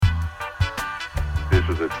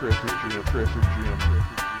This is a traffic jam. This,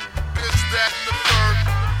 that, and the third.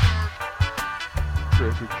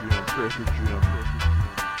 Traffic jam. Doing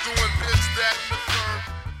this, that, and the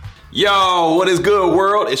third. Yo, what is good,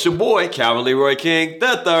 world? It's your boy, Calvin Leroy King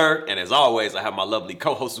the third. And as always, I have my lovely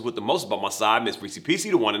co-hosts with the most by my side, Miss Rici Pieci,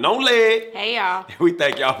 the one and only. Hey, y'all. We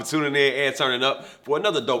thank y'all for tuning in and turning up for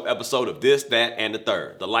another dope episode of This, That, and the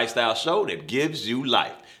Third, the lifestyle show that gives you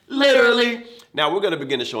life. Literally. Now, we're going to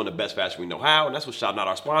begin the show in the best fashion we know how, and that's with shouting out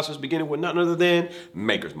our sponsors, beginning with none other than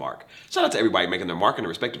Maker's Mark. Shout out to everybody making their mark in their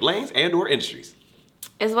respective lanes and or industries.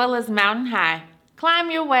 As well as Mountain High. Climb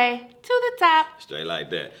your way to the top. Straight like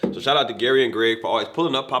that. So shout out to Gary and Greg for always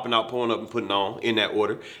pulling up, popping out, pulling up, and putting on in that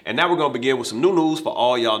order. And now we're going to begin with some new news for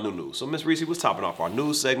all y'all new news. So Miss Rici, what's topping off our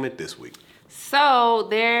news segment this week? So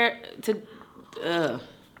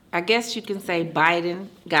I guess you can say Biden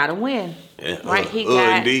got a win. Yeah, right?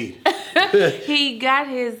 Indeed. He got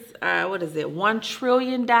his, $1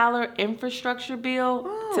 trillion infrastructure bill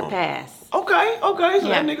to pass. Okay. So Yeah.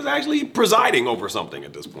 that nigga's actually presiding over something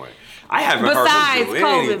at this point. I haven't Besides heard him do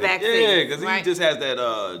COVID anything. vaccines, Yeah, because right? he just has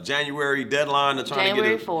that January deadline to try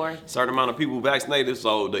January to get 4th. a certain amount of people vaccinated.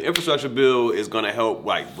 So the infrastructure bill is going to help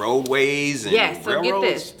like roadways and Yes, so railroads.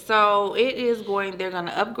 get this. So they're going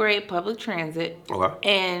to upgrade public transit Okay.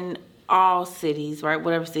 in all cities, right?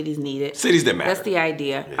 Whatever cities need it. Cities that matter. That's the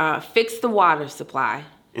idea. Yeah. Fix the water supply.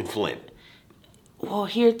 In Flint. Well,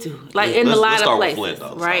 here too. Like Let's- in a let's lot start of with places,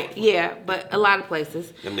 Flint, though. right? Let's start with Yeah, but a lot of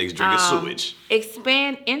places. Them niggas drinking sewage.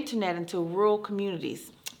 Expand internet into rural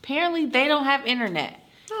communities. Apparently, they don't have internet.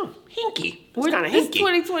 Oh, hinky. It's It's kind of hinky.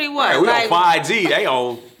 2021. Right, we like, on 5G. They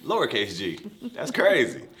on lowercase g. That's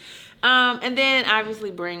crazy. And then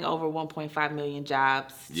obviously bring over 1.5 million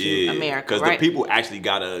jobs to America, because right? the people actually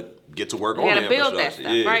gotta get to work We on gotta the build that infrastructure.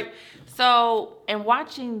 stuff, Yeah. right? So, and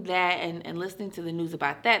watching that and listening to the news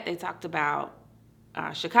about that, they talked about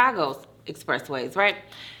Chicago's expressways, right?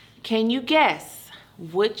 Can you guess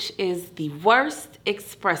which is the worst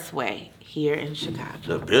expressway here in Chicago?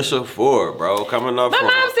 The Bishop Ford, bro, coming up My from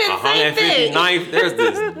mom said the same thing. 159th. There's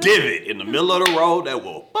this divot in the middle of the road that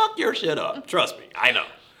will fuck your shit up. Trust me, I know.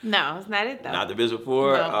 No, it's not it though. Not the Bishop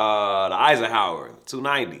Ford. No. The Eisenhower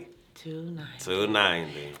 290. 290.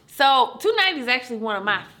 290. So 290 is actually one of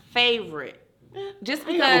my favorite. Just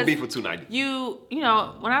I ain't got no because beef with 290. you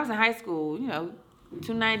know, when I was in high school,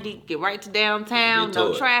 290 get right to downtown, Get to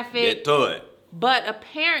no it. traffic. Get to it. But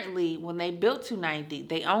apparently, when they built 290,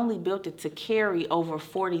 they only built it to carry over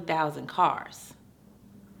 40,000 cars.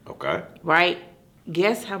 Okay. Right?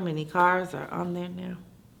 Guess how many cars are on there now?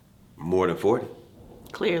 More than 40.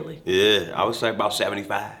 Clearly. Yeah, I would say about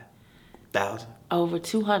 75,000. Over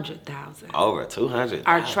 200,000 Over 200.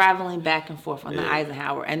 are traveling back and forth on the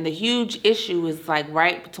Eisenhower. And the huge issue is like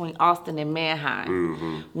right between Austin and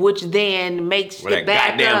Manheim, which then makes Where it that back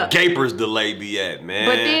goddamn up. Gapers delay be at, man.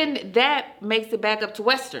 But then that makes it back up to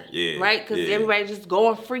Western, right? Because everybody just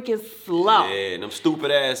going freaking slow. Yeah, and them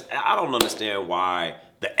stupid ass. I don't understand why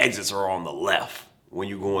the exits are on the left when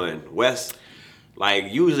you going west.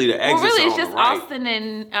 Like usually the exits Well, really, are it's on just the right. Austin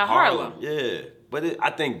and Harlem. Yeah, but I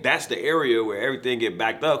think that's the area where everything get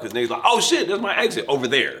backed up because niggas like, oh shit, there's my exit over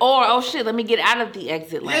there. Or, oh shit, let me get out of the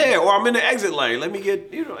exit lane. Yeah, or I'm in the exit lane. Let me get,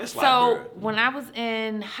 it's like. So bruh. when I was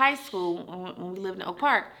in high school, when we lived in Oak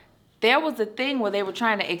Park, there was a thing where they were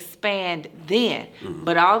trying to expand then.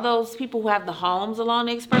 But all those people who have the homes along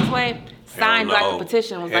the expressway signed Hell like no. a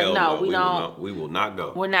petition. Was Hell like, no, no, we don't. We will not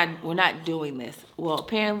go. We're not doing this. Well,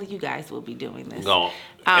 apparently you guys will be doing this. Gonna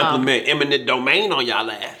implement eminent domain on y'all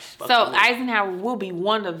ass. So Eisenhower will be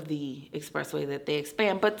one of the expressway that they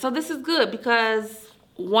expand. But so this is good because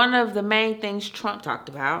one of the main things Trump talked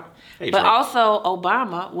about, but Trump. also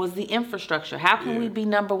Obama, was the infrastructure. How can we be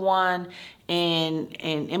number one in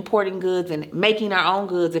importing goods and making our own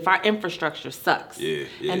goods if our infrastructure sucks? Yeah.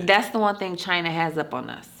 And that's the one thing China has up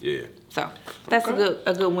on us. Yeah. So that's a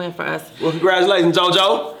good win for us. Well, congratulations,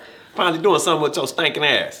 JoJo. Finally doing something with your stinking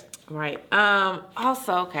ass. Right.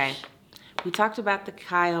 Also, okay. We talked about the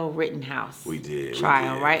Kyle Rittenhouse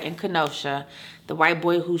trial, right? In Kenosha. The white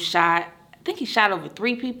boy who shot, I think he shot over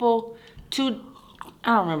 3 people. 2,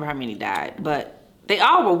 I don't remember how many died, but they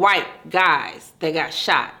all were white guys that got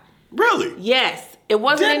shot. Really? Yes. It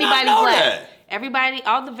wasn't Did not anybody know black. that. Everybody,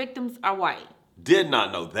 all the victims are white. Did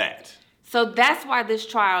not know that. So that's why this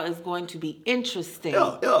trial is going to be interesting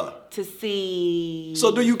Yeah. to see.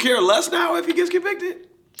 So do you care less now if he gets convicted?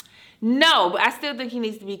 No, but I still think he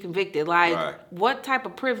needs to be convicted. Like, Right. what type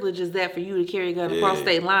of privilege is that for you to carry a gun across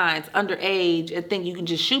state lines, underage, and think you can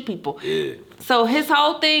just shoot people? Yeah. So his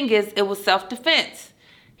whole thing is it was self-defense.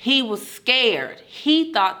 He was scared.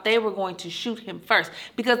 He thought they were going to shoot him first.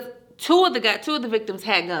 Because Two of the victims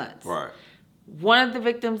had guns. Right. One of the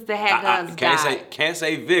victims that had guns died. Can't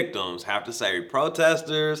say victims. Have to say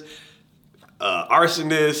protesters,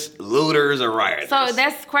 arsonists, looters, or rioters. So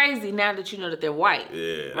that's crazy now that you know that they're white.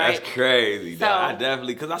 Yeah, right? that's crazy. So, I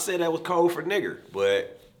definitely, because I said that was code for nigger,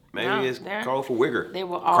 but maybe it's code for wigger. They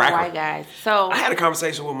were all cracker. white guys. So I had a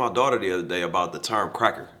conversation with my daughter the other day about the term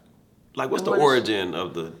cracker. Like, what's the origin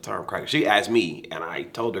of the term cracker? She asked me, and I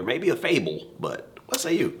told her maybe a fable, but what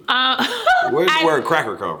say you? Where's the word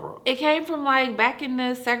cracker come from? It came from like back in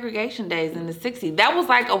the segregation days in the 60s. That was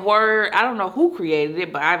like a word, I don't know who created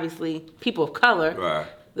it, but obviously people of color. Right.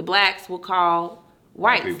 The blacks would call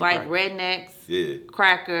whites like cracker. Rednecks,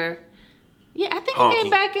 cracker. Yeah, I think Honky. it came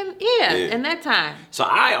back in that time. So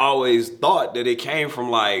I always thought that it came from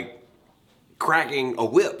like cracking a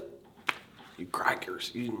whip. You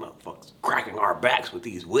crackers, you motherfuckers, cracking our backs with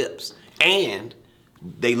these whips. And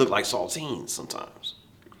they look like saltines sometimes.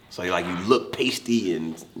 So like you look pasty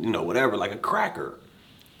and whatever, like a cracker.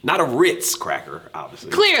 Not a Ritz cracker,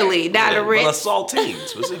 obviously. Clearly, not a Ritz. But a saltine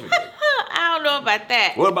specifically. I don't know about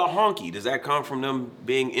that. What about honky? Does that come from them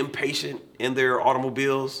being impatient in their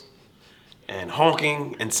automobiles and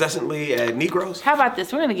honking incessantly at Negroes? How about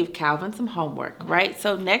this? We're going to give Calvin some homework, right?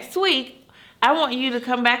 So next week, I want you to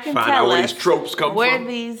come back and Find tell out where us these tropes come where from.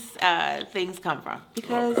 these things come from.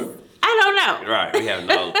 Because I don't know. Right, we have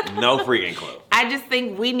no freaking clue. I just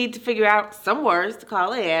think we need to figure out some words to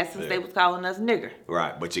call their ass since they was calling us nigger.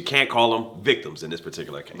 Right, but you can't call them victims in this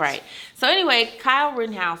particular case. Right. So anyway, Kyle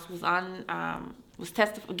Rittenhouse was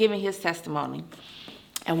giving his testimony.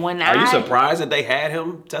 And when Are you surprised that they had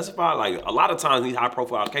him testify? Like, a lot of times in these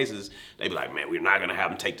high-profile cases, they be like, man, we're not going to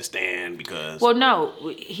have him take the stand because... Well, no.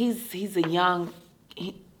 He's a young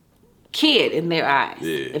kid in their eyes.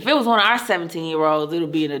 Yeah. If it was one of our 17-year-olds, it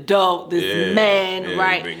would be an adult, this man,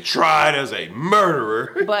 right? Being tried as a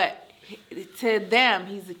murderer. But to them,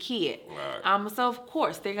 he's a kid. Right. So, of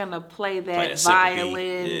course, they're going to play that that sympathy.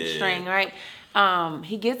 violin string, right?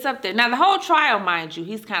 He gets up there. Now, the whole trial, mind you,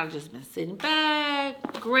 he's kind of just been sitting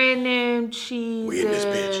back, grinning,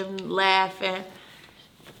 cheesing, laughing.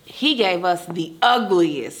 He gave us the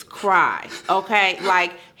ugliest cry, okay?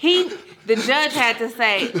 Like, the judge had to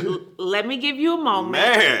say, let me give you a moment.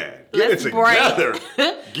 Man, get it together.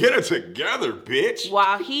 Get it together, bitch.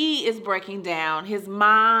 While he is breaking down, his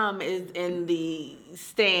mom is in the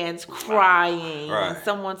stands crying. Right. And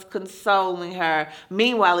someone's consoling her.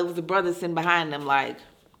 Meanwhile, it was the brother sitting behind them like,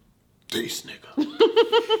 These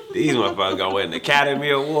niggas. These motherfuckers gonna win an Academy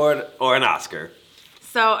Award or an Oscar.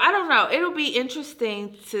 So, I don't know. It'll be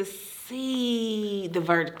interesting to see the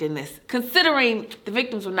verdict in this. Considering the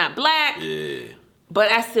victims were not black. Yeah.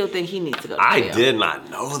 But I still think he needs to go to jail. I did not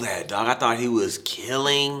know that, dog. I thought he was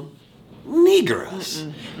killing Negroes.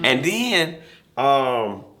 And then,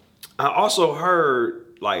 I also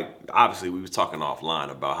heard, like, obviously we was talking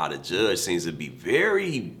offline about how the judge seems to be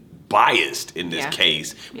very biased in this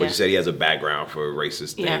case. But you said he has a background for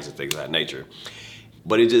racist things and things of that nature.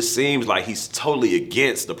 But it just seems like he's totally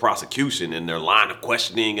against the prosecution and their line of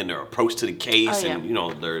questioning and their approach to the case and,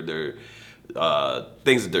 their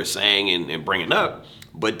things that they're saying and bringing up.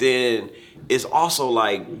 But then it's also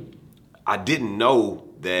like, I didn't know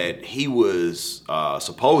that he was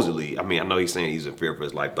supposedly, I know he's saying he's in fear for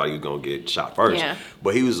his life, thought he was going to get shot first. Yeah.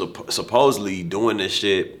 But he was supposedly doing this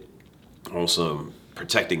shit on some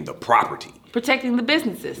protecting the property. Protecting the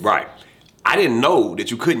businesses. Right. I didn't know that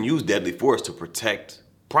you couldn't use deadly force to protect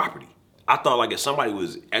property. I thought like if somebody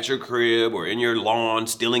was at your crib or in your lawn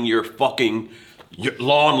stealing your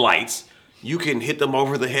lawn lights, you can hit them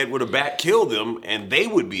over the head with a bat, kill them, and they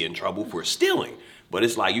would be in trouble for stealing. But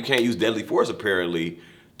it's like you can't use deadly force apparently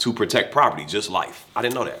to protect property, just life. I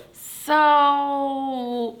didn't know that.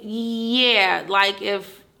 So, yeah, like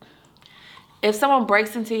if someone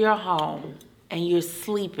breaks into your home and you're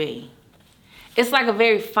sleeping, it's like a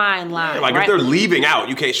very fine line. Yeah, like right? if they're leaving out,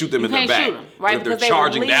 you can't shoot them in the back. Shoot them, right? But if they're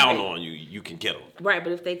charging down on you, you can kill them. Right,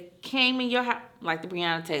 but if they came in your house, like the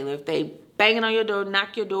Breonna Taylor, if they banging on your door,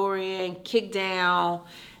 knock your door in, kick down,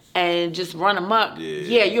 and just run amok,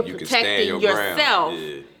 you're protecting yourself.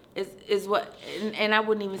 Is what, and I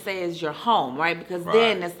wouldn't even say it's your home, right? Because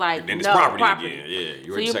then it's like then it's property again. Yeah,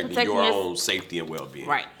 you're protecting your own safety and well-being.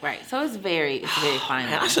 Right. So it's very fine.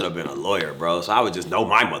 Man, I should have been a lawyer, bro. So I would just know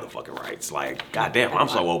my motherfucking rights. Like, goddamn, I'm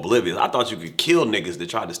so oblivious. I thought you could kill niggas that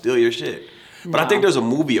tried to steal your shit. But I think there's a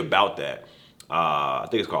movie about that. I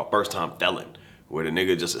think it's called First Time Felon, where the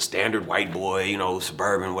nigga just a standard white boy,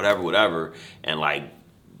 suburban, whatever, and like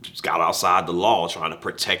just got outside the law trying to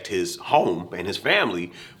protect his home and his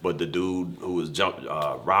family, but the dude who was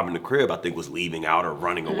robbing the crib, I think, was leaving out or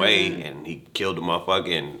running away, and he killed the motherfucker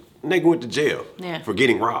and nigga went to jail for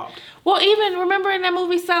getting robbed. Well, even remember in that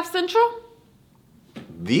movie South Central?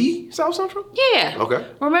 The South Central? Yeah. Okay.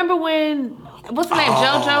 Remember when, what's his name,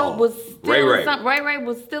 JoJo was stealing something? Ray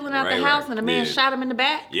was stealing out the house and the man shot him in the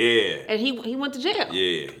back? Yeah. And he went to jail.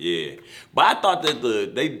 Yeah. But I thought that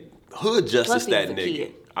they hood justice that nigga.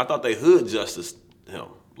 Kid. I thought they hood justice him.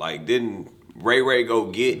 Like, didn't Ray go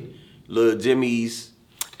get Lil Jimmy's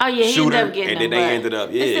shooter? Ended up getting and then they ended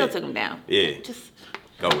up, They still took him down. Yeah. Just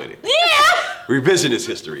go with it. Yeah. Revisionist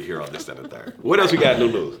history here on This and the Third. What else we got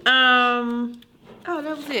in the news?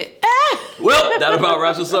 That was it. Well, that about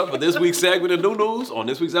wraps us up for this week's segment of New News on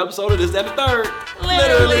this week's episode of This and the Third.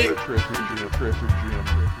 Literally. Traffic jam.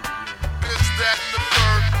 This, that, and the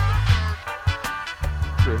third.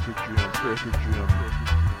 Traffic jam.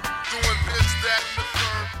 Doing this, that,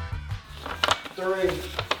 and the third.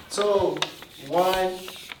 3, 2, 1,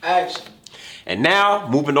 action. And now,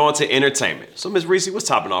 moving on to entertainment. So, Ms. Rici, what's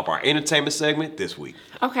topping off our entertainment segment this week?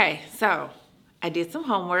 Okay, so I did some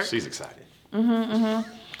homework. She's excited.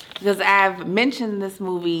 Because I've mentioned this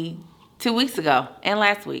movie 2 weeks ago and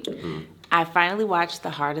last week. I finally watched The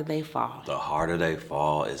Harder They Fall. The Harder They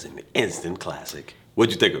Fall is an instant classic.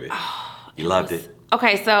 What'd you think of it? You loved it?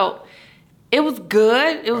 Okay, so it was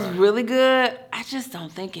good. It was really good. I just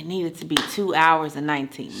don't think it needed to be 2 hours and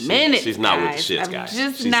 19 minutes. She's not with the shits, guys.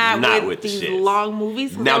 I'm just She's not with the these shits. long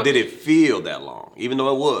movies. Now, did it feel that long? Even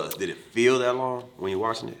though it was, did it feel that long when you're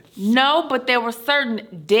watching it? No, but there were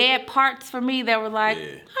certain dead parts for me that were like,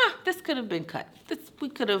 this could have been cut. We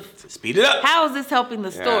could have. Speed it up. How is this helping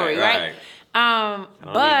the story, right? I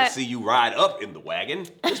don't need to see you ride up in the wagon.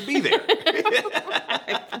 Just be there.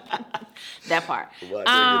 That part.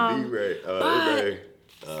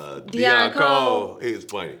 Deion Cole. He was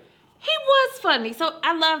funny. He was funny. So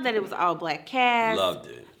I love that it was all black cast. Loved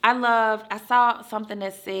it. I saw something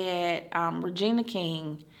that said Regina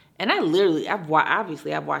King, and I've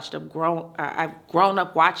watched I've grown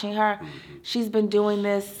up watching her. Mm-hmm. She's been doing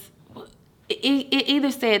this. It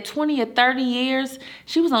either said 20 or 30 years.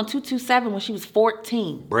 She was on 227 when she was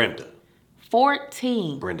 14. Brenda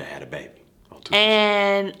 14. Brenda had a baby.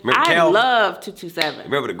 And remember I Kel? love 227.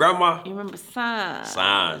 Remember the grandma? You remember Sandra?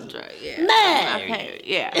 Sandra. Yeah. Okay.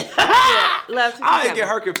 Yeah. Love 227. I get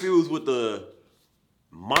her confused with the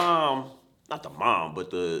mom, not the mom,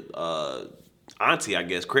 but the auntie, I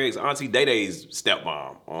guess, Craig's auntie, Day-Day's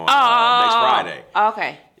stepmom on next Friday.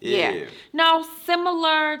 Okay. Yeah. No,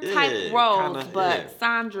 similar type roles, but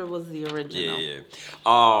Sandra was the original. Yeah.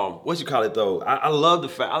 What you call it though? I love the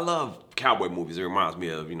fact. I love cowboy movies. It reminds me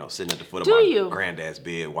of sitting at the foot of my granddad's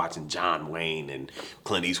bed watching John Wayne and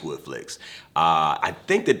Clint Eastwood flicks. I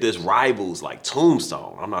think that this rivals like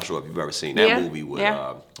Tombstone. I'm not sure if you've ever seen that movie with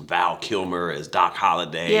Val Kilmer as Doc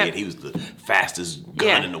Holliday, and he was the fastest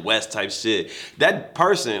gun in the West type shit. That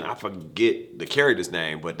person, I forget the character's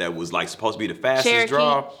name, but that was like supposed to be the fastest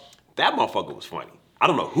draw. That motherfucker was funny. I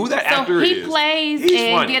don't know who that actor is. So he plays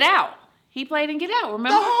in Get Out. He played in Get Out,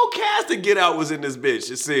 remember? The whole cast of Get Out was in this bitch.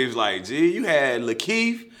 It seems like, you had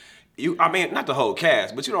Lakeith. Not the whole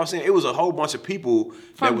cast, but you know what I'm saying? It was a whole bunch of people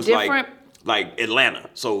from that was different... like Atlanta.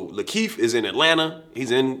 So Lakeith is in Atlanta.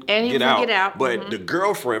 He's in Get Out. But the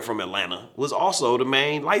girlfriend from Atlanta was also the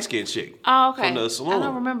main light-skinned chick. Oh, okay. From the saloon. I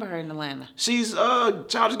don't remember her in Atlanta. She's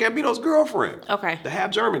Childish Gambino's girlfriend. Okay. The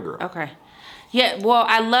half-German girl. Okay. Yeah, well,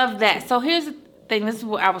 I love that. So here's the thing. This is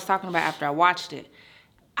what I was talking about after I watched it.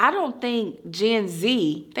 I don't think Gen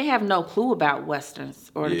Z, they have no clue about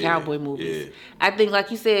Westerns or the cowboy movies. Yeah. I think, like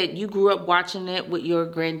you said, you grew up watching it with your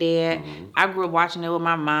granddad. Mm-hmm. I grew up watching it with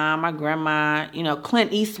my mom, my grandma.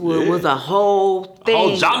 Clint Eastwood was a whole thing. A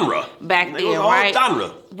whole genre. Back then, right?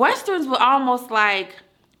 Genre. Westerns were almost like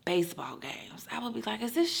baseball games. I would be like,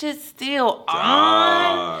 is this shit still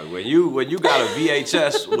on? When you got a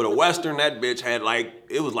VHS with a Western, that bitch had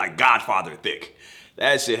it was like Godfather thick.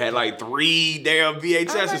 That shit had 3 damn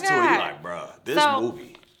VHSs to it. You're like, bruh, this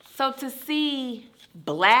movie. So to see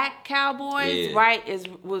black cowboys, right,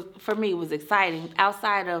 was for me was exciting.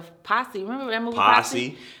 Outside of Posse, remember that movie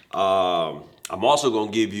Posse? I'm also gonna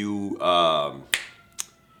give you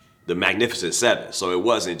the Magnificent Seven. So it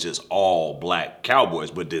wasn't just all black cowboys,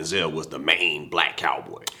 but Denzel was the main black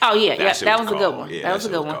cowboy. Oh yeah, that was a good one. That was a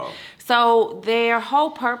good one. So their whole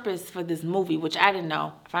purpose for this movie, which I didn't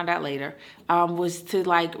know, I found out later, was to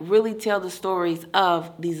really tell the stories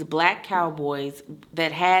of these black cowboys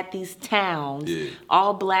that had these towns,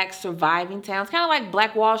 all black surviving towns, kind of like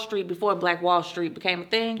Black Wall Street before Black Wall Street became a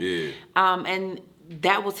thing. Yeah. And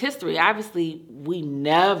that was history. Obviously, we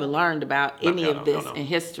never learned about any of this in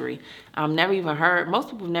history. Never even heard. Most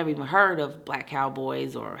people have never even heard of black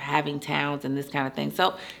cowboys or having towns and this kind of thing.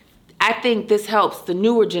 So I think this helps the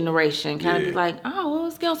newer generation kind of be like, oh, well,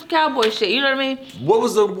 let's get on some cowboy shit. You know what I mean? What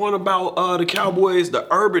was the one about the Cowboys, the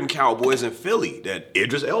urban Cowboys in Philly that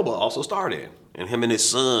Idris Elba also starred in? And him and his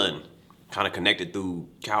son kind of connected through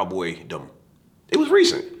cowboydom. It was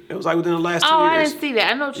recent. It was like within the last 2 years. Oh, I didn't see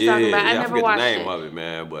that. I know what you're talking about. I never watched it. I forget the name of it,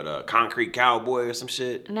 man. But Concrete Cowboy or some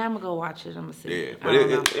shit. Now I'm going to go watch it. I'm going to see. Yeah, but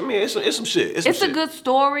it's some shit. It's a good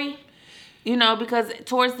story. You know, because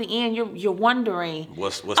towards the end, you're wondering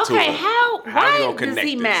what's okay, to it? why does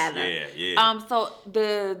he this? matter? Yeah. So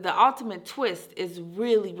the ultimate twist is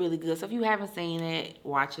really, really good. So if you haven't seen it,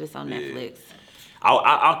 watch it. It's on Netflix.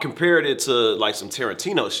 I'll compare it to like some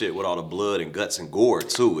Tarantino shit with all the blood and guts and gore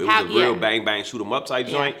too. It was a real bang bang shoot 'em up type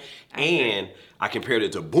joint, and I compared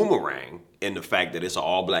it to Boomerang in the fact that it's an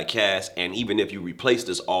all black cast, and even if you replace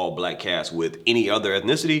this all black cast with any other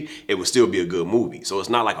ethnicity, it would still be a good movie. So it's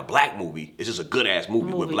not like a black movie; it's just a good ass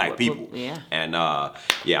movie with black people. And I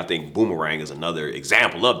think Boomerang is another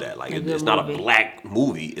example of that. Like it's not a black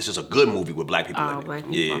movie; it's just a good movie with black people in it. Black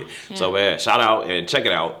people. Yeah. So shout out and check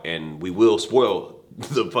it out, and we will spoil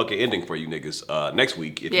the fucking ending for you niggas next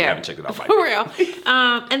week if you haven't checked it out by for real.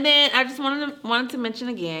 And then I just wanted to mention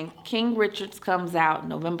again, King Richards comes out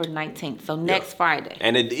November 19th, so next Friday.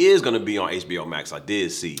 And it is going to be on HBO Max. I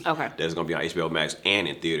did see that it's going to be on HBO Max and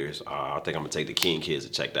in theaters. I think I'm going to take the King kids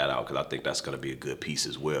to check that out because I think that's going to be a good piece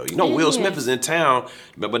as well. You know, Will Smith is in town,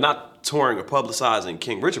 but not touring or publicizing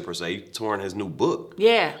King Richard per se. He's touring his new book.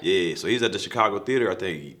 Yeah, so he's at the Chicago Theater, I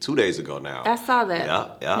think 2 days ago now. I saw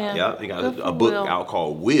that. Yeah. He got a book out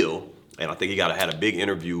called Will, and I think he had a big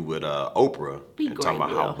interview with Oprah, talking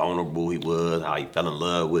about how vulnerable he was, how he fell in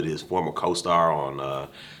love with his former co-star on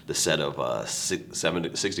the set of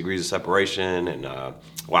 6 Degrees of Separation, and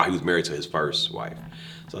while he was married to his first wife.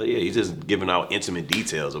 So yeah, he's just giving out intimate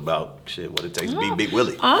details about shit, what it takes to be Big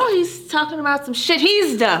Willie. Oh, he's talking about some shit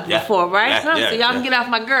he's done before, right? So y'all can get off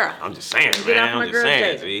my girl. I'm just saying, man. I'm just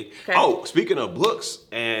saying, see. Okay. Oh, speaking of books,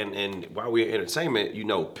 and while we're in entertainment, you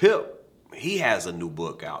know, Pip, he has a new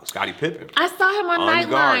book out, Scottie Pippen. I saw him on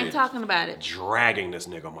Nightline talking about it. Dragging this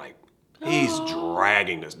nigga Mike. He's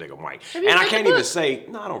dragging this nigga Mike. And I can't even say,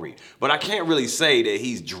 no, I don't read. But I can't really say that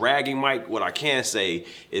he's dragging Mike. What I can say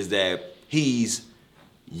is that he's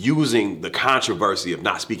using the controversy of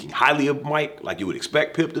not speaking highly of Mike, like you would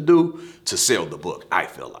expect Pip to do, to sell the book, I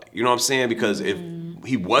feel like. You know what I'm saying? Because if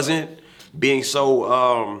he wasn't being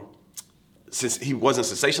so, since he wasn't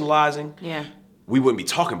sensationalizing, we wouldn't be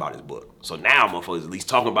talking about his book. So now motherfuckers at least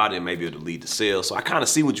talking about it, and maybe it'll lead to sales. So I kind of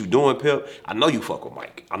see what you're doing, Pip. I know you fuck with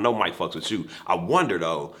Mike. I know Mike fucks with you. I wonder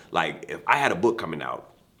though, like if I had a book coming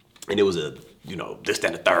out and it was a, you know, this, that,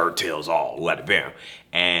 and the third tells all, who had the bam,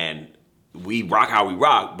 and we rock how we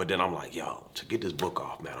rock, but then I'm like, yo, to get this book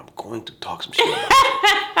off, man, I'm going to talk some shit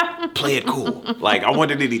about it. Play it cool. Like, I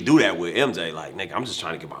wonder did he do that with MJ? Like, nigga, I'm just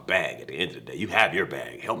trying to get my bag at the end of the day. You have your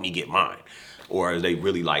bag. Help me get mine. Or are they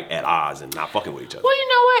really, like, at odds and not fucking with each other? Well, you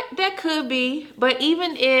know what? That could be. But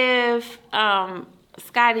even if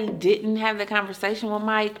Scottie didn't have the conversation with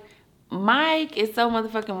Mike, Mike is so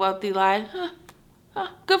motherfucking wealthy, like,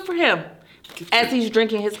 good for him. As he's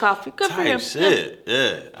drinking his coffee. Good for him. Shit.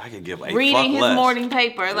 Yeah. I could give a reading his less. Morning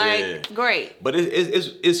paper. Like, great. But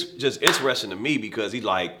it's just interesting to me because he's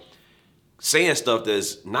like saying stuff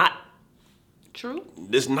that's not true.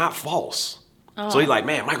 It's not false. So he's like,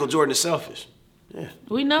 man, Michael Jordan is selfish. Yeah.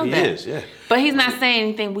 We know that. He is, yeah. But he's not saying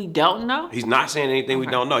anything we don't know? He's not saying anything we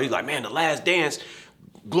don't know. He's like, man, The Last Dance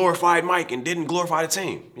glorified Mike and didn't glorify the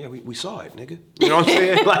team. Yeah, we saw it, nigga. You know what I'm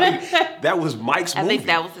saying? Like, that was Mike's movie. I think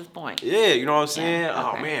that was his point. Yeah, you know what I'm saying? Yeah,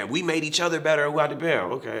 okay. Oh, man, we made each other better who had the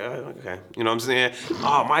bell. Okay. You know what I'm saying?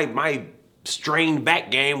 Oh, my strained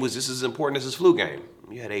back game was just as important as his flu game.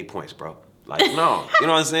 You had 8 points, bro. Like, no. You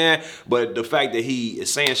know what I'm saying? But the fact that he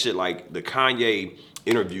is saying shit like the Kanye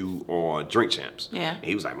interview on Drink Champs. Yeah.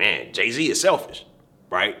 He was like, man, Jay-Z is selfish.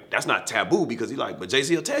 Right? That's not taboo because he's like, but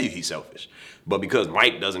Jay-Z will tell you he's selfish. But because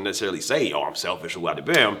Mike doesn't necessarily say, oh, I'm selfish or what,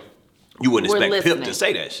 bam, you wouldn't expect Pip to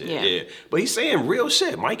say that shit. Yeah. But he's saying real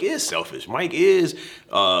shit. Mike is selfish. Mike is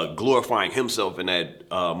glorifying himself in that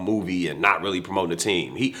movie and not really promoting the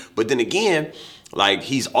team. But then again, like,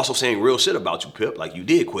 he's also saying real shit about you, Pip. Like, you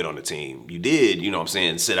did quit on the team. You did, you know what I'm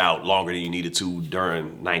saying, sit out longer than you needed to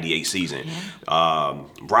during 98 season.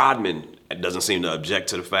 Rodman doesn't seem to object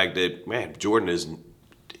to the fact that, man, Jordan is...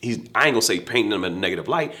 I ain't gonna say painting him in a negative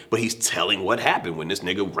light, but he's telling what happened when this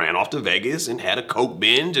nigga ran off to Vegas and had a coke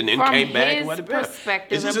binge and then came back and what it perspective.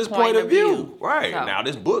 This is his point of view. Right. So, now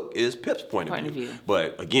this book is Pip's point of view.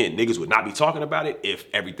 But again, niggas would not be talking about it if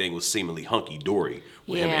everything was seemingly hunky-dory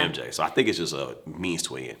with him and MJ. So I think it's just a means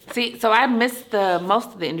to an end. See, so I missed most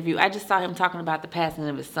of the interview. I just saw him talking about the passing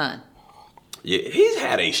of his son. Yeah, he's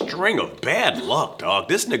had a string of bad luck, dog.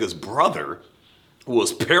 This nigga's brother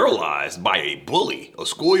was paralyzed by a bully, a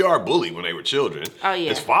schoolyard bully when they were children. Oh, yeah.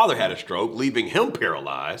 His father had a stroke, leaving him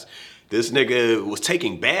paralyzed. This nigga was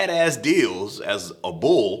taking badass deals as a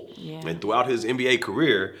bull and throughout his NBA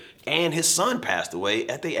career. And his son passed away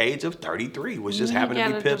at the age of 33, which just happened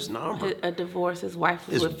to be Pip's number. A divorce. His wife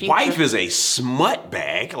was His wife is a smut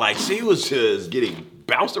bag. Like, she was just getting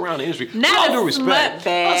bounced around the industry. Not With all a due respect. smut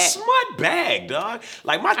bag. A smut bag, dog.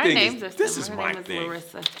 Like, my thing is, this is my thing.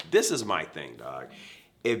 Larissa. This is my thing, dog.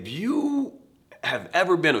 If you have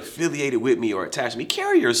ever been affiliated with me or attached to me,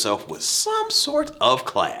 carry yourself with some sort of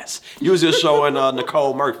class. You was just showing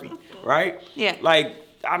Nicole Murphy, right? Yeah. Like,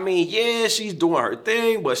 I mean, yeah, she's doing her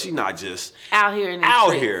thing, but she's not just out here in the out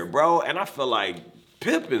streets. here, bro. And I feel like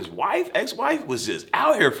Pippin's wife, ex-wife, was just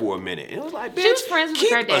out here for a minute. It was like, bitch, She was friends with keep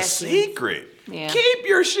the a Kardashians. secret. Yeah. Keep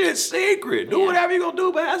your shit secret. Do Yeah. whatever you gonna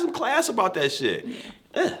do, but have some class about that shit.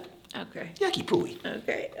 Yeah. Okay. Yucky pooey.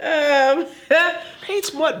 Okay. Hate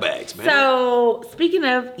smut bags, man. So speaking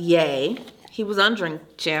of Ye, he was on Drink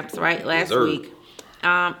Champs last week.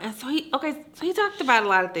 And so he talked about a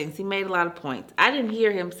lot of things. He made a lot of points. I didn't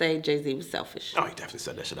hear him say Jay-Z was selfish. Oh, he definitely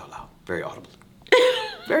said that shit out loud. Very audibly.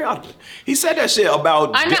 Very audibly. He said that shit about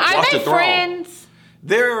Are Watch they the Throne. friends?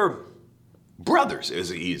 They're brothers, as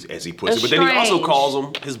he puts it. But then he also Estranged. calls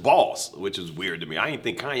him his boss, which is weird to me. I didn't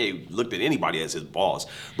think Kanye looked at anybody as his boss.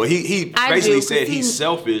 But he I basically do, said 'cause he's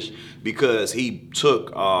selfish because he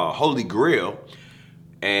took Holy Grail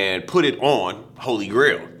and put it on Holy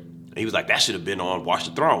Grail. And he was like, that should have been on Watch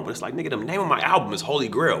the Throne. But it's like, nigga, the name of my album is Holy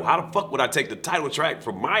Grail. How the fuck would I take the title track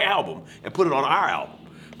from my album and put it on our album?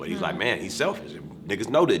 But he's like, man, he's selfish. Niggas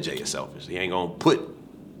know that Jay is selfish. He ain't gonna put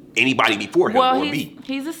anybody before him or me.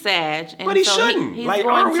 He's a Sag. And But he so shouldn't. He's Like,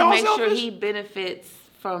 going aren't we to all make sure selfish? he benefits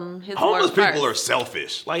from his Homeless work people first. are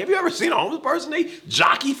selfish. Like, have you ever seen a homeless person? They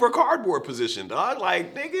jockey for cardboard position, dog.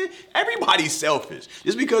 Like, nigga, everybody's selfish.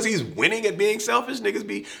 Just because he's winning at being selfish, niggas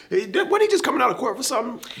be... Wasn't he just coming out of court for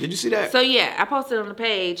something? Did you see that? So yeah, I posted on the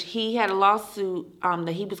page. He had a lawsuit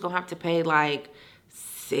that he was gonna have to pay like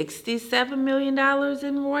 $67 million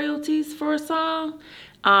in royalties for a song.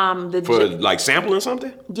 For like sampling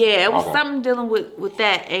something? Yeah, it was Okay. something dealing with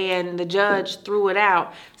that, and the judge threw it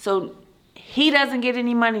out. So he doesn't get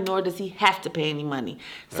any money, nor does he have to pay any money.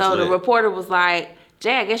 So That's the lit. reporter was like,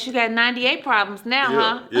 Jay, I guess you got 98 problems now,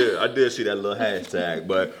 huh? Yeah, I did see that little hashtag.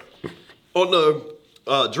 But on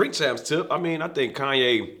the Drink Champs tip, I mean, I think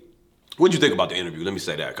Kanye... What'd you think about the interview? Let me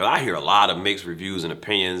say that. Because I hear a lot of mixed reviews and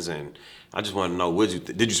opinions, and I just want to know,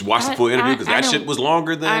 did you watch the full interview? Because that shit was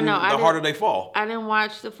longer than The Harder They Fall. I didn't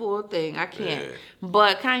watch the full thing. I can't. Yeah.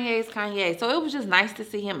 But Kanye's Kanye. So it was just nice to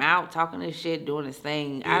see him out talking his shit, doing his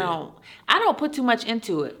thing. Yeah. I don't put too much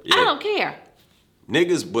into it. Yeah. I don't care.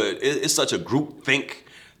 Niggas, but it's such a group think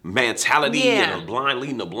mentality Yeah. and a blind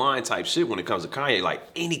leading the blind type shit when it comes to Kanye. Like,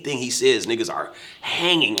 anything he says, niggas are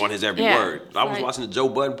hanging on his every Yeah, word. I was like- watching the Joe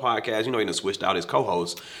Budden podcast. You know, he done switched out his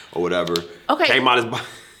co-host or whatever. Okay. Came out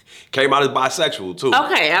as bisexual too.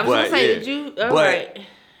 Okay, I was But, gonna say, yeah. did you? But Right.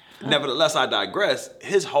 nevertheless, I digress.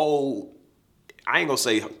 His whole, I ain't gonna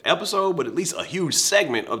say episode, but at least a huge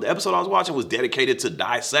segment of the episode I was watching was dedicated to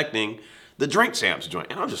dissecting the Drink Champs joint.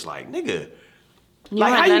 And I'm just like, nigga. You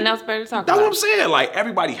Like, have how nothing else better to talk That's about. what I'm saying. Like,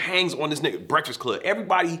 everybody hangs on this nigga Breakfast Club.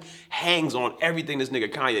 Everybody hangs on everything this nigga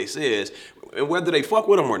Kanye says. And whether they fuck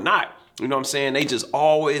with him or not, you know what I'm saying? They just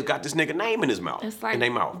always got this nigga name in his mouth. It's like, in their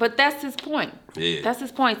mouth. But that's his point. Yeah. That's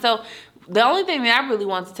his point. So the only thing that I really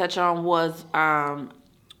wanted to touch on was,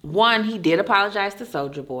 one, he did apologize to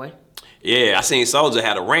Soulja Boy. Yeah, I seen Soulja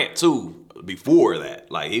had a rant too before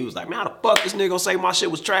that. Like, he was like, man, how the fuck this nigga gonna say my shit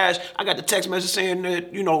was trash? I got the text message saying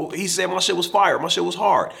that, you know, he said my shit was fire, my shit was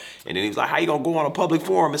hard. And then he was like, how you gonna go on a public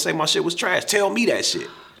forum and say my shit was trash? Tell me that shit.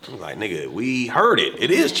 I was like, nigga, we heard it. It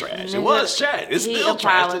is trash. It was trash. It's He still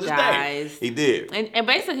trash to this day. apologized. He did. And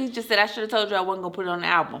basically he just said, I should have told you I wasn't gonna put it on the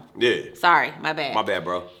album. Yeah. Sorry, my bad. My bad,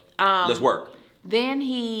 bro. Let's work. Then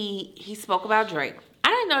he spoke about Drake. I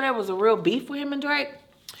didn't know there was a real beef with him and Drake.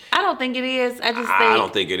 I don't think it is. I just think... I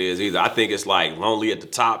don't think it is either. I think it's like lonely at the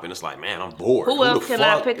top, and it's like, man, I'm bored. Who else the can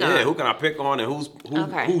I fuck? pick on? Yeah, who can I pick on, and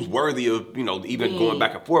who's worthy of, you know, even going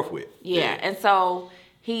back and forth with? Yeah, and so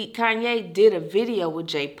Kanye did a video with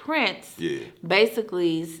Jay Prince,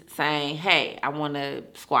 basically saying, "Hey, I want to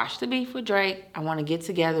squash the beef with Drake. I want to get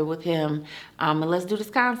together with him, and let's do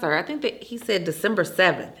this concert." I think that he said December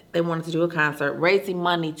 7th they wanted to do a concert, raising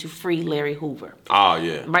money to free Larry Hoover. Oh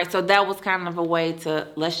yeah, right. So that was kind of a way to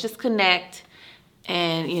let's just connect,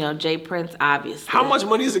 and you know, Jay Prince obviously. How much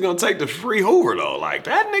money is it gonna take to free Hoover though? Like,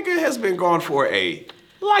 that nigga has been gone for a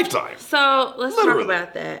Lifetime. So let's Literally.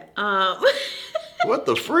 talk about that. What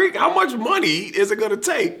the freak? How much money is it going to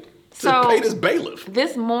take to So, pay this bailiff?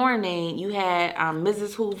 This morning, you had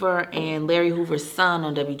Mrs. Hoover and Larry Hoover's son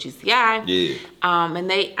on WGCI. Yeah. And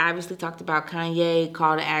they obviously talked about Kanye,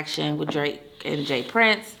 call to action with Drake and Jay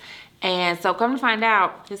Prince. And so come to find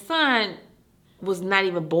out, his son was not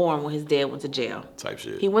even born when his dad went to jail. Type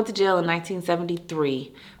shit. He went to jail in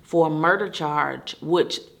 1973 for a murder charge,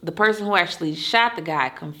 which the person who actually shot the guy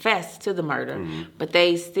confessed to the murder, but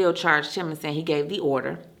they still charged him and saying he gave the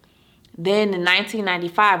order. Then in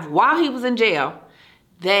 1995, while he was in jail,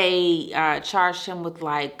 they charged him with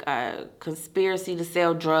like conspiracy to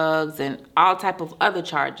sell drugs and all type of other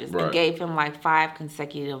charges. Right. And gave him like 5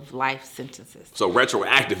 consecutive life sentences. So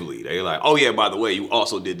retroactively, they're like, oh yeah, by the way, you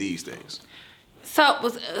also did these things. So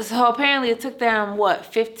apparently it took them,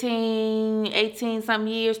 15, 18 some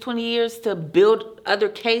years, 20 years to build other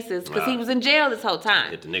cases because he was in jail this whole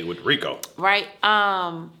time. Hit the nigga with Rico. Right?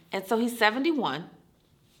 And so he's 71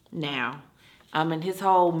 now. And his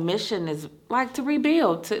whole mission is like to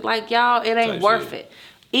rebuild. To like, y'all, it ain't Type worth shit. it.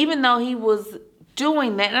 Even though he was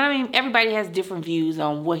doing that. And I mean, everybody has different views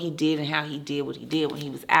on what he did and how he did what he did when he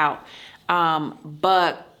was out.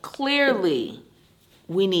 But clearly,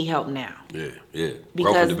 we need help now. Yeah.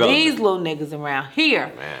 Because these little niggas around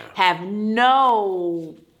here have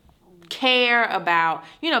no care about,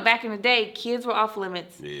 back in the day, kids were off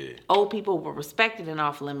limits. Yeah. Old people were respected and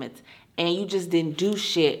off limits. And you just didn't do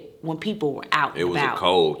shit when people were out It and was about. a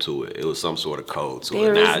code to it. It was some sort of code to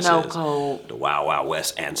There it. Now is it no says code. The Wild Wild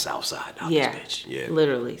West and South Side. Yeah, Bitch. Yeah.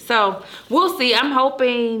 literally. So we'll see. I'm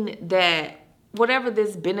hoping that whatever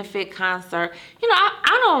this benefit concert,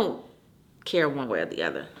 I don't care one way or the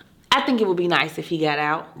other. I think it would be nice if he got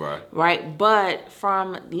out. Right. But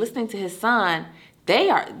from listening to his son,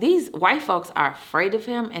 these white folks are afraid of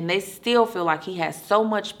him, and they still feel like he has so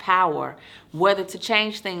much power, whether to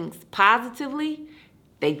change things positively.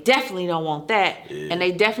 They definitely don't want that, and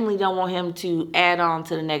they definitely don't want him to add on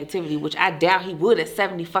to the negativity, which I doubt he would at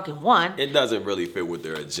 70-1. It doesn't really fit with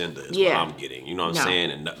their agenda is what I'm getting. You know what I'm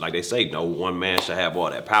saying? And like they say, no one man should have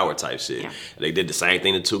all that power type shit. Yeah. They did the same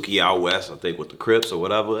thing to Tukey out west, I think, with the Crips or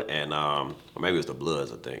whatever, and or maybe it was the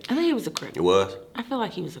Bloods, I think. I think he was a Crip. It was? I feel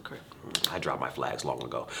like he was a Crip. I dropped my flags long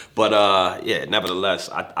ago. But nevertheless,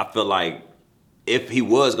 I feel like if he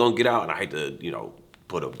was gonna get out, and I hate to,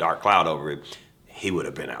 put a dark cloud over it, he would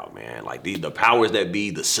have been out, man. Like the powers that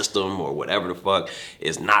be, the system or whatever the fuck,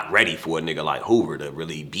 is not ready for a nigga like Hoover to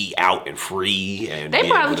really be out and free. And they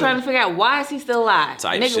probably trying to figure out why is he still alive.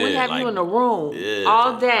 Nigga, shit, we have like, you in the room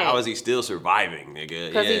all day. How is he still surviving, nigga?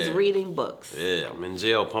 Because he's reading books. Yeah, I'm in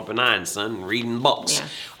jail pumping iron, son, reading books. Yeah.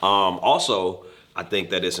 Also, I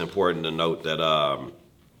think that it's important to note that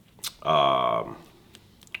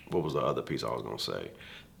what was the other piece I was gonna say?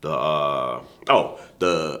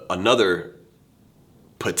 Another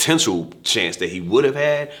potential chance that he would have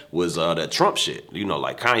had was that Trump shit.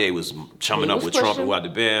 Like Kanye was chumming up with Trump and what the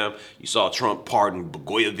bam. You saw Trump pardon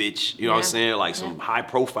Blagojevich, what I'm saying? Like some high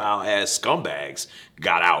profile ass scumbags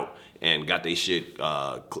got out and got their shit,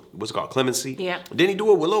 what's it called, clemency? Yeah. Didn't he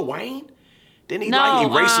do it with Lil Wayne? Didn't he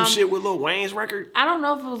erase some shit with Lil Wayne's record? I don't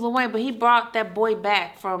know if it was Lil Wayne, but he brought that boy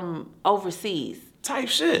back from overseas. Type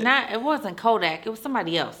shit. It wasn't Kodak. It was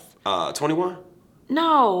somebody else. 21?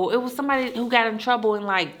 No, it was somebody who got in trouble in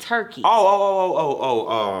like Turkey. ASAP.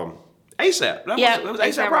 That was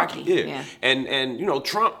ASAP Rocky. Yeah. And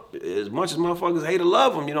Trump, as much as motherfuckers hate to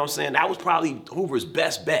love him, that was probably Hoover's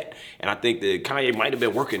best bet. And I think that Kanye might have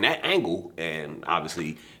been working that angle, and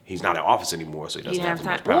obviously he's not in office anymore, so he doesn't have as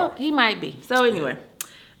much power. Well, he might be. So anyway.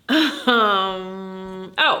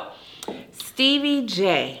 Stevie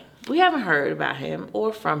J. We haven't heard about him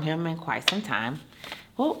or from him in quite some time.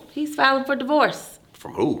 Well, he's filing for divorce.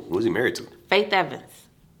 From who? Who's he married to? Faith Evans.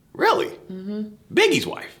 Really? Mm-hmm. Biggie's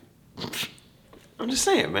wife. I'm just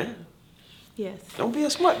saying, man. Yes. Don't be a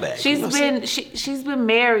smutbag. She's been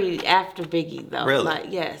married after Biggie though. Really? Like,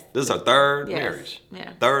 yes. This is her third marriage.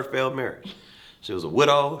 Yeah. Third failed marriage. She was a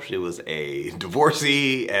widow. She was a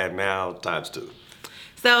divorcee, and now times 2.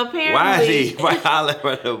 So apparently, why holler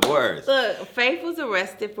for divorce? Look, Faith was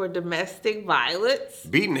arrested for domestic violence.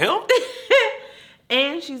 Beating him?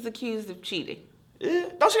 And she's accused of cheating. Yeah.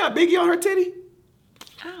 Don't she got Biggie on her titty?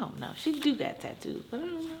 I don't know. She do got tattoos, but I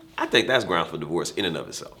don't know. I think that's grounds for divorce in and of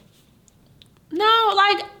itself. No,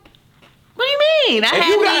 like, what do you mean? If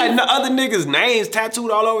you got other niggas' names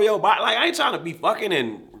tattooed all over your body, like, I ain't trying to be fucking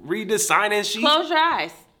and read this sign-in sheet. Close your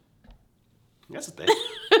eyes. That's a thing.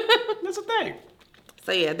 That's a thing.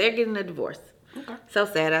 So yeah, they're getting a divorce. Okay. So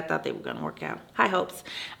sad. I thought they were gonna work out. High hopes.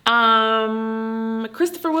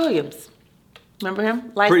 Christopher Williams. Remember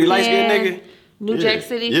him? Pretty light-skinned nigga? New Jack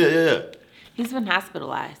City? Yeah. He's been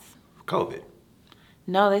hospitalized. COVID.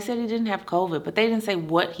 No, they said he didn't have COVID, but they didn't say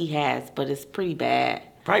what he has, but it's pretty bad.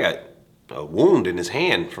 Probably got a wound in his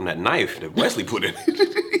hand from that knife that Wesley put in.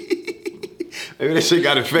 Maybe that shit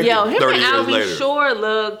got infected 30 years later. Him and Albie Shore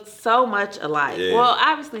look so much alike. Yeah. Well,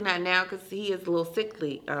 obviously not now because he is a little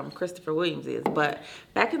sickly, Christopher Williams is. But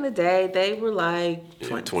back in the day, they were like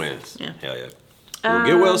twins. Twins. Yeah. Hell yeah. We'll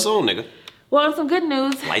get well soon, nigga. Well, some good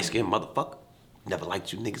news. Light-skinned motherfucker. Never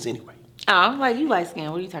liked you niggas anyway. Oh, I'm like, you light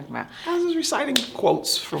skin. What are you talking about? I was just reciting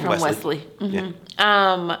quotes from Wesley. Mm-hmm.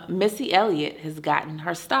 Yeah. Missy Elliott has gotten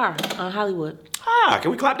her star on Hollywood.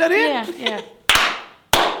 Can we clap that in? Yeah.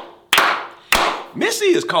 Missy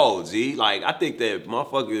is cold, Z. Like, I think that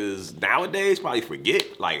motherfuckers nowadays probably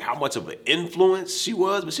forget, like, how much of an influence she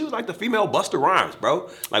was. But she was like the female Busta Rhymes, bro.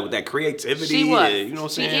 Like, with that creativity. She was. You know what I'm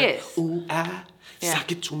saying? She is. Ooh,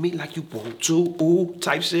 sock it to me like you want to. Ooh,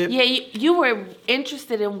 type shit. Yeah, you were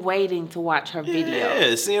interested in waiting to watch her video.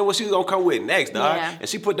 Yeah, seeing what she was going to come with next, dog. Yeah. And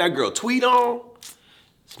she put that girl tweet on.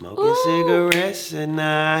 Smoking cigarettes and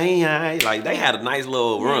night. Like, they had a nice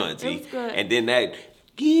little run, it was good. And then that,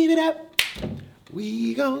 give it up.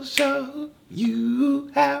 We gon' show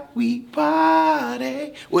you how we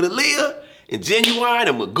party. With Aaliyah and Genuine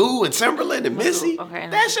and Magoo and Timberland and Missy. Okay,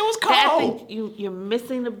 that shit was cold. I think you're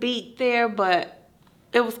missing the beat there, but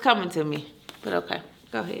it was coming to me. But okay,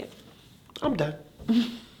 go ahead. I'm done.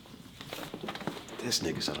 This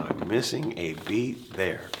nigga said I'm missing a beat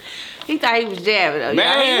there. He thought he was jabbing though.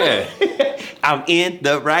 Man, I'm in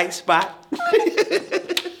the right spot.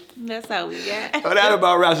 That's how we got. Well, that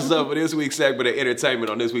about wraps us up for this week's segment of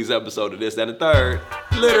entertainment on this week's episode of This, That, and the Third.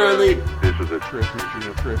 Literally. This is a traffic jam.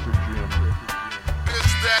 This, that, and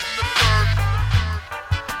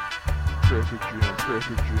the third.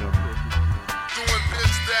 Traffic jam. Doing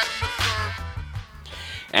this, that, and the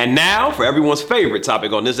third. And now for everyone's favorite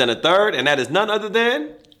topic on This, and the Third, and that is none other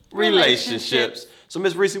than relationships. So,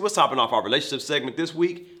 Miss Rici, what's topping off our relationship segment this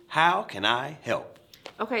week? How can I help?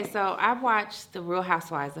 Okay, so I watched The Real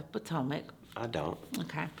Housewives of Potomac. I don't.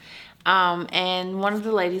 Okay. And one of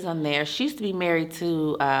the ladies on there, she used to be married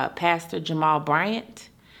to Pastor Jamal Bryant.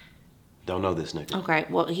 Don't know this nigga. Okay,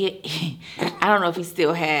 well, he I don't know if he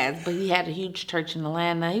still has, but he had a huge church in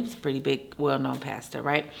Atlanta. He was a pretty big, well-known pastor,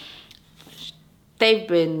 right? They've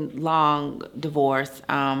been long divorced,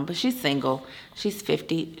 but she's single. She's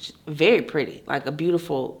 50, she's very pretty, like a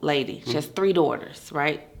beautiful lady. She has 3 daughters,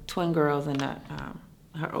 right? Twin girls and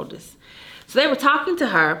her oldest. So they were talking to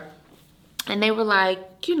her, and they were like,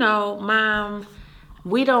 Mom,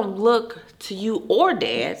 we don't look to you or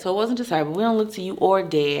Dad, so it wasn't just her, but we don't look to you or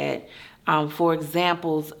Dad for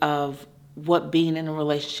examples of what being in a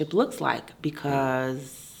relationship looks like,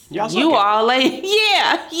 because you all ain't,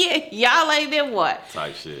 y'all ain't there what?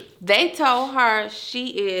 Type shit. They told her she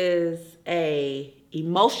is a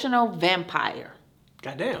emotional vampire.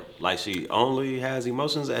 Goddamn. Like she only has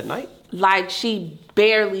emotions at night? Like she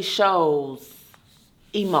barely shows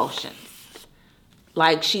emotions.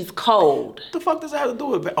 Like she's cold. What the fuck does that have to do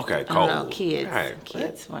with okay, cold? I don't know, kids. Right.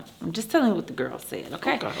 Kids. I'm just telling you what the girl said,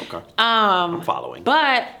 okay? Okay. I'm following.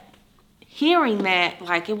 But hearing that,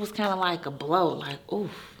 like it was kind of like a blow, like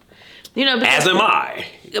oof. Because, as am I.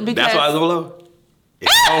 That's why it's a blow.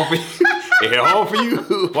 It's home for you. It's home for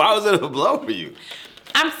you. Why was it a blow for you?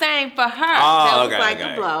 I'm saying for her, that was like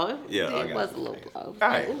okay. a blow. Yeah, it was a little blow. All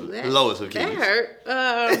right. Lowest of keys. That hurt.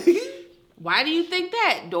 Why do you think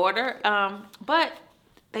that, daughter? But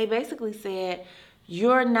they basically said,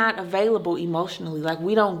 you're not available emotionally. Like,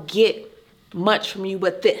 we don't get much from you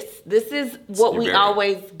but this. This is what we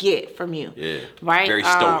always get from you. Yeah. Right? Very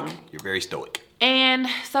stoic. You're very stoic. And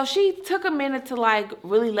so she took a minute to, like,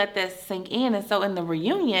 really let that sink in. And so in the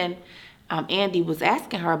reunion, Andy was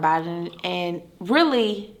asking her about it. And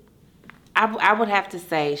really, I would have to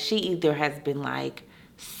say she either has been, like,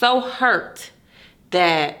 so hurt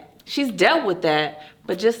that she's dealt with that,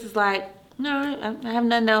 but just is like, no, I have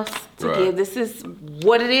nothing else to give. This is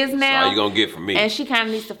what it is now. That's all you gonna get from me. And she kind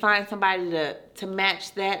of needs to find somebody to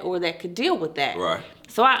match that or that could deal with that. Right.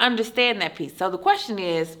 So I understand that piece. So the question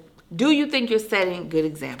is, do you think you're setting good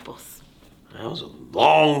examples? That was a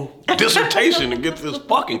long dissertation to get to this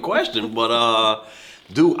fucking question, but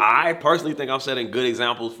do I personally think I'm setting good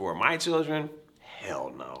examples for my children?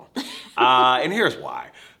 Hell no. And here's why.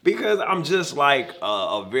 Because I'm just like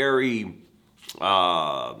a very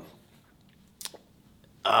I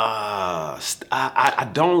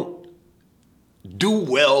don't do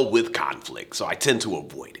well with conflict, so I tend to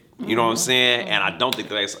avoid it. You know what I'm saying? And I don't think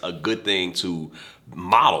that's a good thing to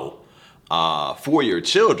model for your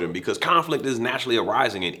children, because conflict is naturally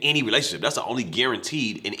arising in any relationship. That's the only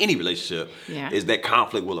guaranteed in any relationship is that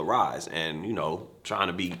conflict will arise. And, you know, trying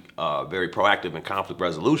to be very proactive in conflict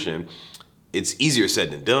resolution, it's easier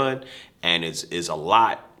said than done, and it's a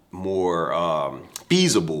lot more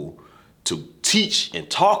feasible to teach and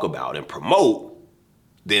talk about and promote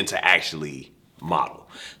than to actually model.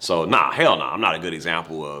 So hell no, I'm not a good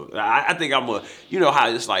example of, I think I'm you know how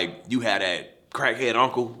it's like you had that crackhead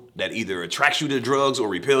uncle that either attracts you to drugs or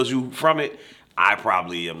repels you from it. I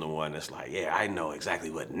probably am the one that's like, yeah, I know exactly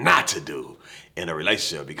what not to do in a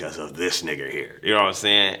relationship because of this nigga here. You know what I'm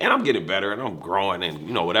saying? And I'm getting better and I'm growing and,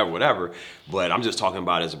 you know, whatever. But I'm just talking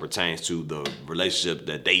about as it pertains to the relationship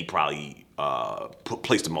that they probably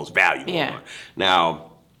place the most value on.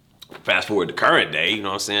 Now, fast forward to current day, you know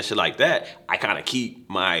what I'm saying? Shit like that. I kind of keep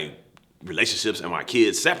my relationships and my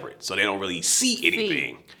kids separate so they don't really see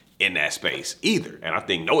anything in that space either. And I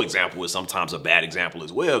think no example is sometimes a bad example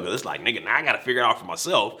as well, because it's like, nigga, now I gotta figure it out for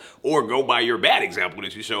myself or go by your bad example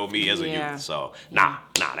that you showed me as a youth. So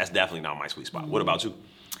that's definitely not my sweet spot. What about you?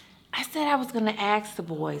 I said I was gonna ask the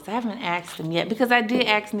boys. I haven't asked them yet, because I did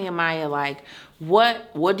ask Nehemiah, like,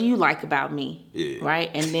 what do you like about me? Yeah.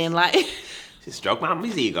 Right? And then like just stroke my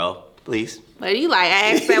ego, please. What do you like?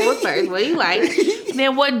 I asked that one first. What do you like?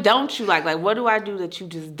 Then what don't you like? Like, what do I do that you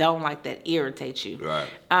just don't like that irritates you? Right.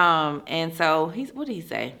 And so what did he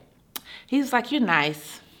say? He was like, you're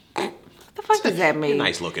nice. What the fuck does that mean? You're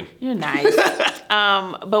nice looking. You're nice.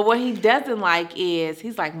 But what he doesn't like is,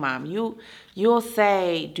 he's like, Mom, you'll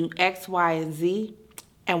say, do X, Y, and Z,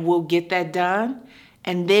 and we'll get that done.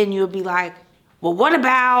 And then you'll be like, well, what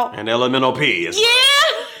about? And elemental P. Yeah.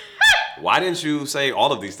 Why didn't you say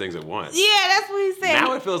all of these things at once? Yeah, that's what he said.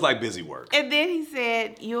 Now it feels like busy work. And then he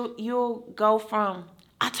said, you'll go from,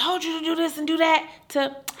 I told you to do this and do that,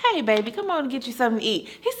 to, hey, baby, come on and get you something to eat.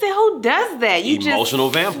 He said, who does that? You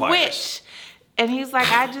Emotional just vampires. switch. And he's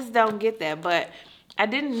like, I just don't get that. But I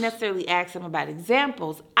didn't necessarily ask him about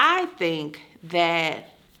examples. I think that,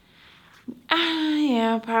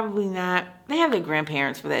 yeah, probably not. They have their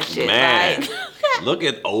grandparents for that shit. Man, like, look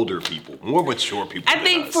at older people, more mature people. I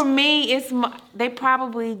think for me, they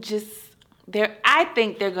probably just, I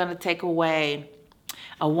think they're going to take away,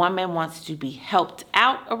 a woman wants to be helped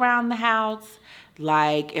out around the house.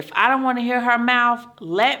 Like, if I don't want to hear her mouth,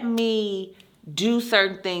 let me do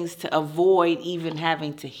certain things to avoid even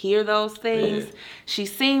having to hear those things. Yeah. She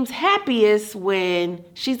seems happiest when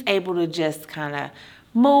she's able to just kind of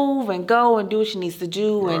move and go and do what she needs to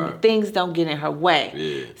do, and things don't get in her way.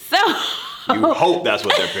 Yeah. So you hope that's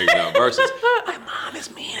what they're picking up versus my mom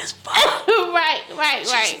is mean as fuck.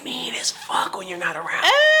 right. She's mean as fuck when you're not around.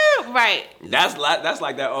 Right. That's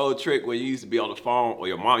like that old trick where you used to be on the phone, or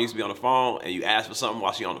your mom used to be on the phone, and you ask for something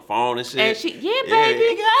while she on the phone and shit. And she, baby.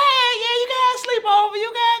 You got sleepover,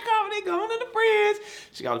 you got company, going to the fridge.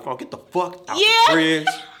 She got on the phone, get the fuck out the fridge.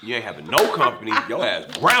 You ain't having no company. Your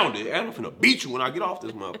ass grounded. And I'm finna beat you when I get off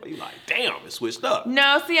this motherfucker. You like, damn, it switched up.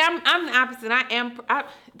 No, see, I'm the opposite.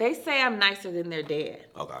 They say I'm nicer than their dad.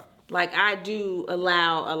 Okay. Like, I do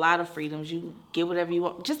allow a lot of freedoms. You get whatever you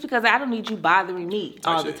want. Just because I don't need you bothering me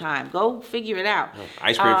all the time. Go figure it out.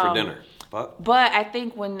 Ice cream for dinner. Fuck. But I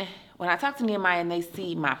think when I talk to Nehemiah and they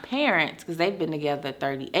see my parents, because they've been together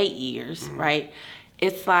 38 years, right?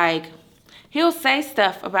 It's like, he'll say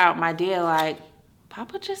stuff about my dad, like,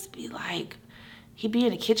 Papa just be like, he'd be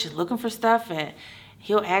in the kitchen looking for stuff, and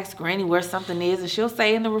he'll ask Granny where something is, and she'll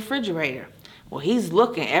say in the refrigerator. Well, he's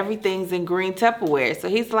looking, everything's in green Tupperware. So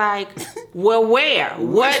he's like, well, where?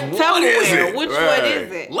 What Tupperware? Which one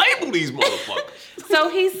is it? Label these motherfuckers. So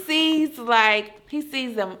he sees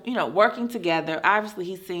them, working together. Obviously,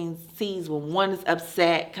 he sees when one is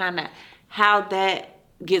upset, kind of how that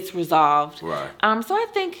gets resolved. Right. So I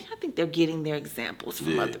think they're getting their examples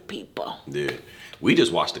from other people. Yeah. We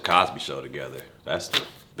just watched the Cosby Show together. That's the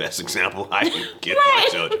best example I can get my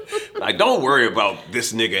children. Like, don't worry about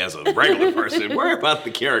this nigga as a regular person. Worry about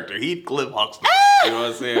the character. Heathcliff Huxtable. You know what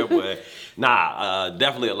I'm saying? But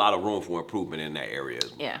definitely a lot of room for improvement in that area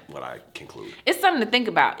is what I conclude. It's something to think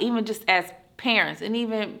about, even just as parents and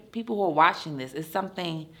even people who are watching this. It's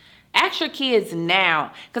something. Ask your kids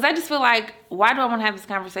now, because I just feel like, why do I want to have this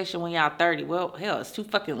conversation when y'all 30? Well, hell, it's too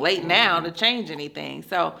fucking late now to change anything.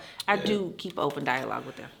 So I do keep open dialogue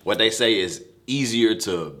with them. What they say is easier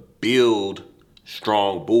to build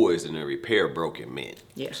strong boys than to repair broken men.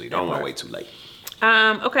 Yeah, so you don't want to wait too late.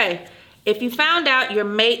 Okay. If you found out your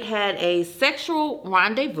mate had a sexual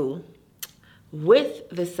rendezvous with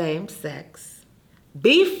the same sex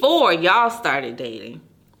before y'all started dating,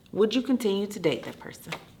 would you continue to date that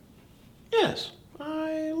person? Yes,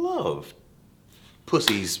 I love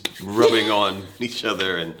pussies rubbing on each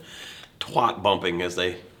other and twat bumping, as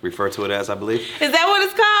they refer to it as, I believe. Is that what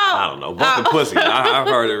it's called? I don't know, bumping pussies. I've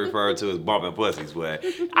heard it referred to as bumping pussies, but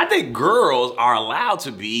I think girls are allowed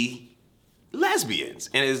to be lesbians,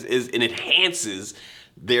 and it enhances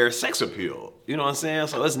their sex appeal. You know what I'm saying?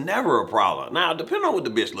 So it's never a problem. Now, depending on what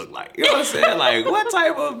the bitch look like. You know what I'm saying? Like, what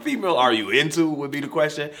type of female are you into would be the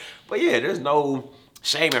question. But yeah, there's no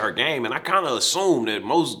shame in her game, and I kind of assume that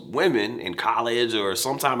most women in college or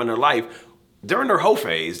sometime in their life, during their hoe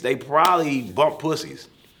phase, they probably bump pussies.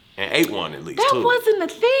 And ate one at least, that too. wasn't a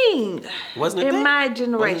thing. Wasn't a in thing? my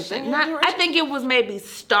generation. I think it was maybe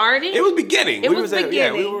starting. It was beginning. It was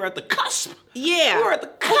beginning. We were at the cusp. Yeah. We were at the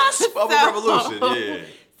cusp of a revolution. Yeah.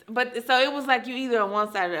 But so it was like you either on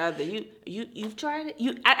one side or the other. You've tried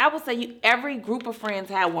it. I would say every group of friends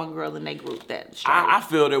had one girl in their group that tried I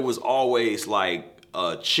feel there was always like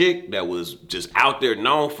a chick that was just out there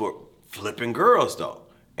known for flipping girls though.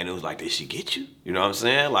 And it was like, did she get you? You know what I'm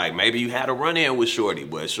saying? Like maybe you had a run-in with Shorty,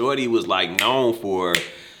 but Shorty was like known for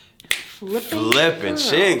flipping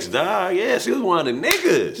chicks, dog. Yeah, she was one of the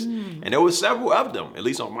niggas. And there was several of them, at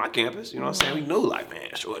least on my campus. You know what I'm saying? We knew like, man,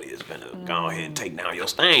 Shorty is finna go ahead and take down your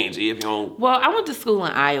stains if you don't. Well, I went to school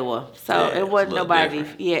in Iowa, so it wasn't nobody.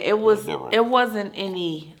 Different. Yeah, it wasn't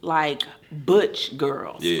any like butch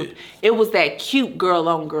girls. Yeah. It was that cute girl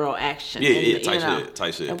on girl action. Yeah,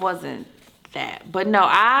 tight shit. It wasn't that. But no,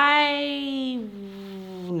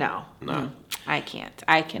 no. I can't.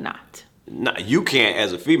 I cannot. Nah, you can't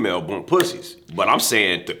as a female bump pussies. But I'm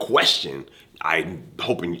saying the question, I'm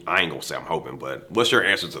hoping, I ain't gonna say I'm hoping, but what's your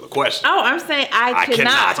answer to the question? Oh, I'm saying I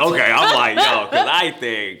cannot. Okay, I'm like, yo, because I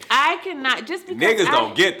think I cannot, just because niggas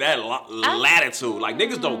don't get that latitude. Like,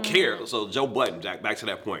 niggas don't care. So, Joe Budden, back to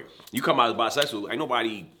that point. You come out as bisexual, ain't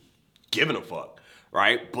nobody giving a fuck,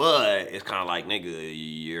 right? But it's kind of like, nigga,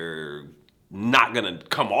 you're not gonna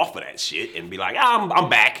come off of that shit and be like, I'm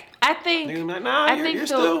back. I think, niggas be like, nah, you're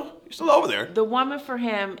still over there. The woman for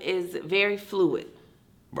him is very fluid.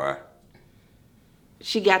 Right.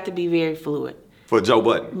 She got to be very fluid. For Joe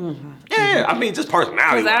Budden. Mm-hmm. Yeah, I mean, just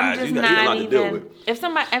personality wise, I'm just you got a lot to deal with. If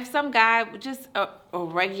some guy, just a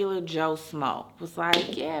regular Joe Smo was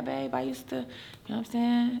like, yeah, babe, I used to, you know what I'm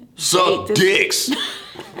saying? Suck dicks.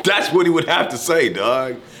 That's what he would have to say,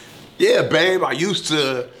 dog. Yeah, babe, I used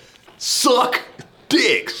to suck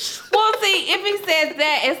dicks. Well, see, if he says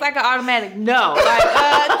that, it's like an automatic no.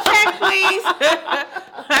 Like, check, please.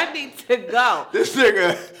 I need to go. This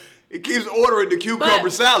nigga, he keeps ordering the cucumber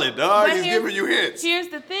salad, dog. He's giving you hints. Here's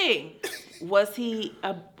the thing. Was he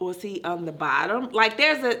on the bottom? Like,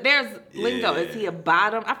 there's lingo. Is he a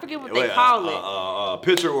bottom? I forget what they call it. A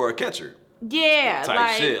pitcher or a catcher. Yeah,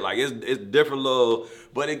 type shit. Like it's different little,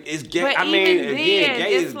 but it's gay. But I mean, then,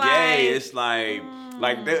 gay is like, gay. It's like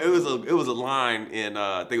it was a line in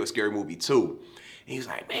I think it was Scary Movie 2. And he was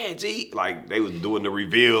like, man, G, like they was doing the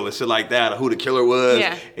reveal and shit like that of who the killer was.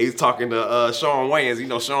 Yeah. He's talking to Sean Wayans. You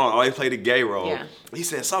know, Sean always played the gay role. Yeah. He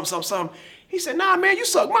said something. He said, nah, man, you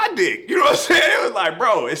suck my dick. You know what I'm saying? It was like,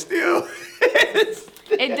 bro, it's still.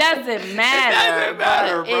 It doesn't matter. It doesn't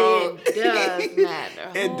matter, bro. It does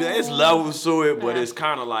matter. It's levels to it, but it's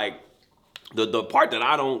kind of like the part that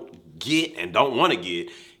I don't get and don't want to get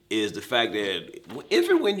is the fact that if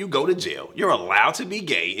and when you go to jail, you're allowed to be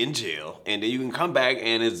gay in jail, and then you can come back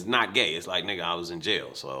and it's not gay. It's like, nigga, I was in jail,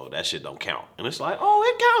 so that shit don't count. And it's like, oh,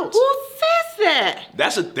 it counts. Who says that?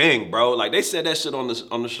 That's a thing, bro. Like they said that shit on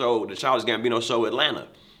the show, the Childish Gambino show, Atlanta.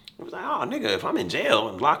 It was like, oh, nigga, if I'm in jail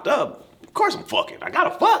and locked up, of course I'm fucking. I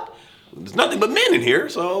gotta fuck. There's nothing but men in here,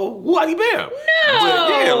 so whoopty bam.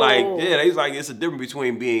 No. But he's like, it's a difference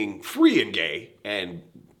between being free and gay and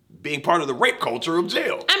being part of the rape culture of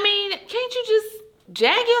jail. I mean, can't you just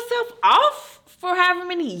jag yourself off for however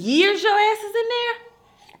many years your ass is in there?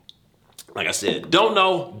 Like I said, don't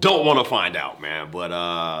know, don't want to find out, man. But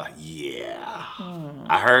yeah,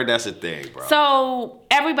 I heard that's a thing, bro. So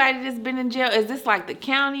everybody that's been in jail, is this like the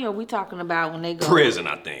county, or are we talking about when they go prison?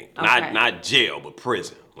 I think Okay. not jail, but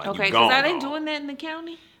prison. Like okay, because are they doing that in the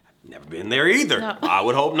county? Never been there either. No. I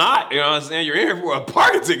would hope not. You know what I'm saying? You're in here for a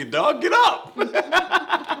parking ticket, dog. Get up.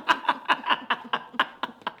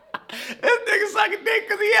 This nigga sucking dick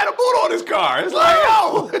because he had a boot on his car. It's like,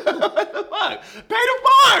 yo, what the fuck? Pay the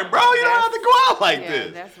fine, bro. You don't have to go out like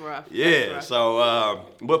this. That's rough. Yeah, That's rough. So,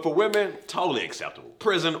 but for women, totally acceptable.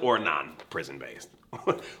 Prison or non-prison based.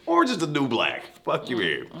 Or just a new black. Fuck you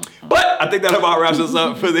here. But I think that about wraps us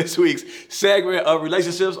up for this week's segment of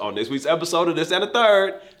relationships on this week's episode of This and the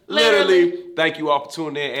Third. Literally. Thank you all for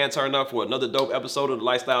tuning in and turning up for another dope episode of the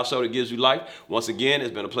Lifestyle Show that gives you life. Once again,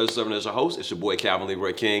 it's been a pleasure serving as your host. It's your boy Calvin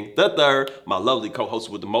Leroy King III, my lovely co-host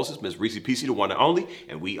with the mostest, Miss Rici Pieci, the one and only,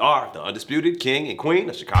 and we are the Undisputed King and Queen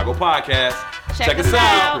of Chicago podcast. Check us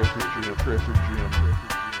out. Traffic jam.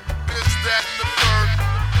 This, that, and the third.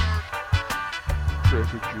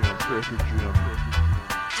 Traffic jam.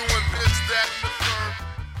 Doing this, that, and the third.